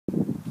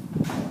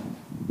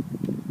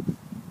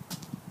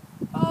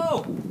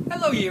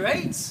Hello Year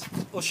 8s,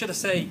 or should I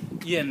say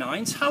Year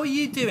 9s, how are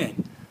you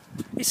doing?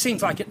 It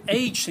seems like an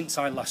age since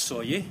I last saw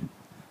you.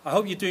 I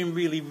hope you're doing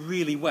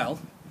really well.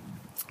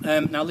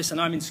 Now listen,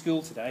 I'm in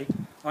school today.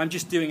 I'm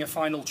just doing a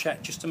final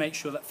check just to make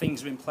sure that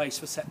things are in place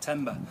for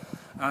September.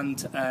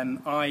 And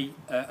I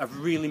have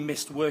really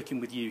missed working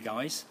with you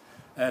guys.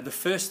 The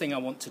first thing I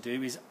want to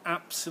do is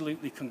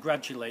absolutely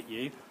congratulate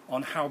you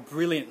on how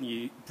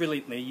brilliantly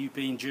you've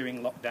been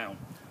during lockdown.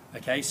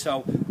 Okay,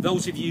 so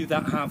those of you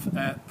that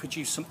have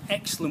produced some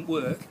excellent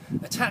work,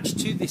 attached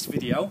to this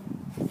video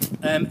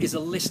is a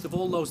list of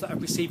all those that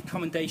have received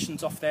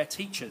commendations off their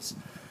teachers.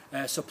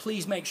 So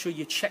please make sure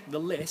you check the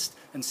list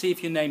and see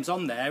if your name's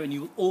on there, and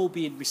you will all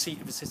be in receipt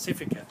of a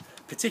certificate.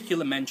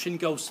 Particular mention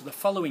goes to the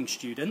following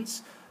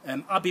students: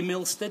 Abby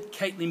Milstead,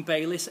 Caitlin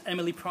Bayliss,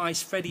 Emily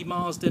Price, Freddie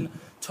Marsden,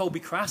 Toby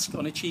Crask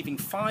on achieving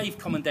 5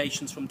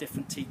 commendations from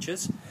different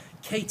teachers,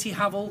 Katie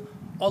Havel,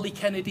 Ollie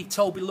Kennedy,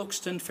 Toby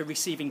Luxton for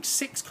receiving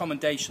 6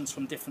 commendations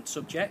from different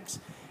subjects,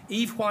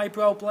 Eve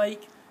Whybrow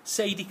Blake,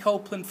 Sadie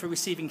Copeland for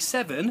receiving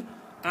 7,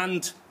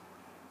 and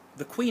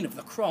the Queen of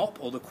the Crop,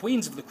 or the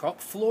Queens of the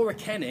Crop, Flora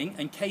Kenning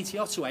and Katie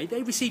Ottaway,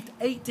 they received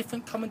 8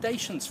 different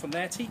commendations from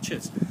their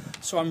teachers.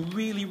 So I'm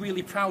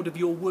really proud of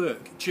your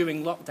work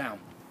during lockdown.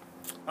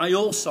 I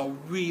also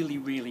really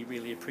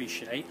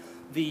appreciate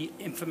the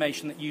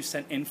information that you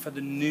sent in for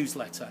the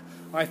newsletter.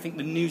 I think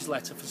the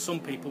newsletter for some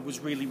people was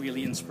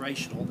really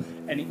inspirational,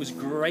 and it was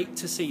great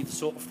to see the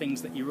sort of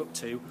things that you're up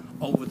to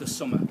over the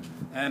summer.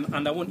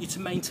 And I want you to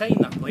maintain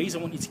that, please. I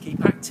want you to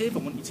keep active,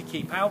 I want you to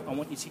keep out, I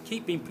want you to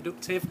keep being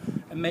productive,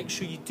 and make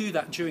sure you do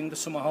that during the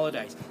summer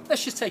holidays.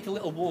 Let's just take a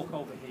little walk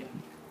over here.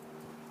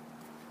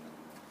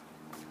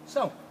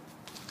 So,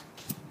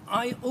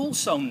 I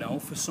also know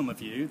for some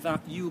of you that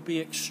you'll be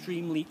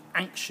extremely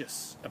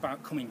anxious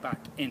about coming back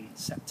in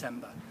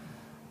September.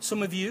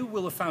 Some of you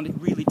will have found it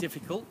really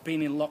difficult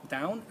being in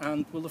lockdown,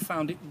 and will have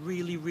found it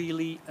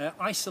really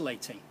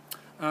isolating.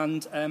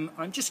 And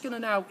I'm just going to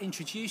now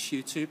introduce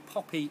you to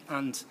Poppy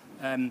and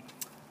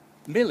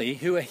Millie,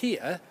 who are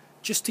here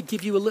just to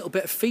give you a little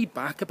bit of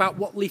feedback about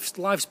what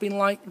life's been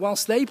like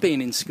whilst they've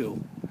been in school.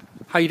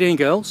 How are you doing,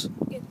 girls?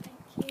 Good,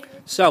 thank you.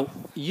 So,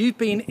 you've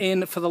been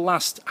in for the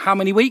last how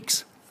many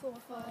weeks? 4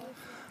 or 5.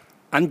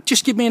 And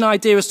just give me an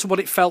idea as to what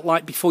it felt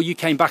like before you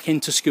came back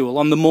into school,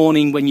 on the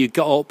morning when you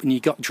got up and you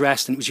got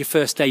dressed and it was your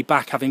first day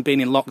back having been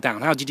in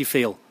lockdown. How did you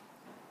feel?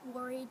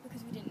 Worried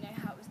because we didn't know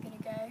how it was going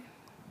to go.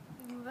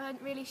 We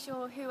weren't really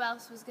sure who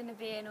else was going to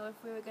be in, or if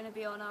we were going to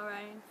be on our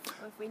own,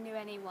 or if we knew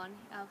anyone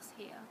else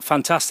here.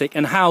 Fantastic.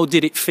 And how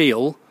did it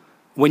feel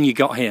when you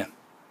got here?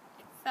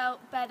 It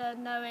felt better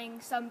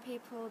knowing some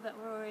people that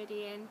were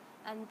already in,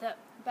 and that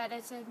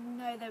better to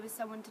know there was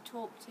someone to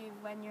talk to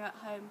when you're at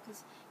home,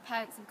 because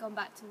parents have gone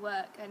back to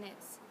work and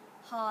it's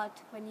hard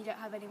when you don't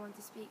have anyone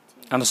to speak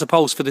to. And I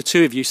suppose for the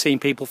two of you, seeing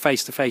people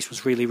face to face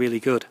was really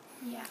good.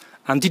 Yeah.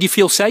 And did you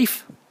feel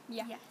safe?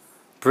 Yeah. Yes.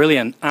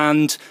 Brilliant.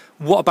 And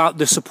what about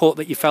the support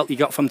that you felt you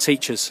got from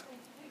teachers?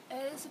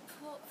 The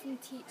support from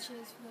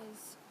teachers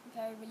was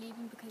very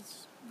relieving,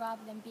 because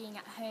rather than being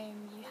at home,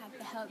 you had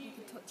the help. You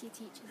could talk to your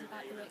teachers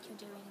about the work you're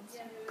doing and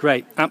stuff.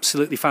 Great,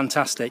 absolutely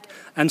fantastic.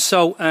 And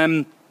so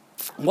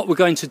what we're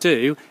going to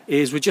do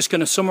is we're just going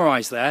to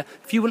summarise there.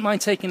 If you wouldn't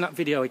mind taking that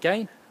video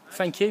again,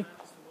 thank you.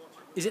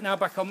 Is it now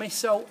back on me?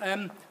 So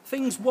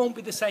things won't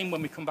be the same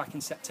when we come back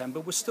in September.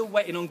 We're still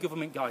waiting on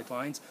government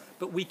guidelines,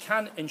 but we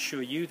can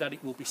ensure you that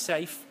it will be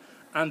safe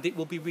and it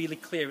will be really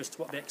clear as to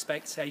what the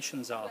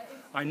expectations are.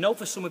 I know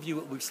for some of you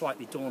it will be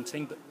slightly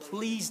daunting, but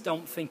please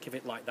don't think of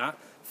it like that.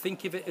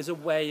 Think of it as a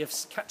way of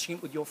catching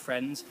up with your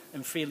friends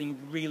and feeling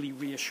really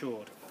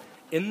reassured.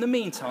 In the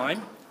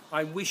meantime,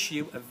 I wish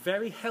you a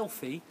very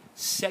healthy,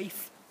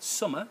 safe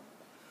summer,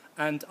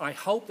 and I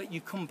hope that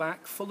you come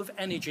back full of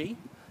energy.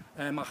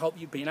 I hope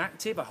you've been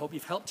active, I hope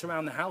you've helped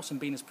around the house and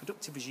been as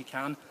productive as you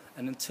can,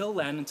 and until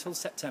then, until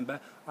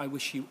September, I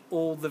wish you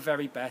all the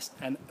very best,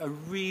 and a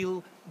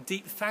real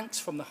deep thanks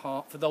from the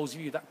heart for those of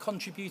you that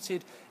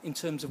contributed in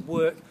terms of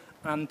work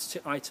and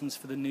to items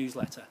for the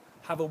newsletter.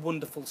 Have a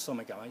wonderful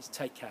summer, guys.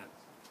 Take care.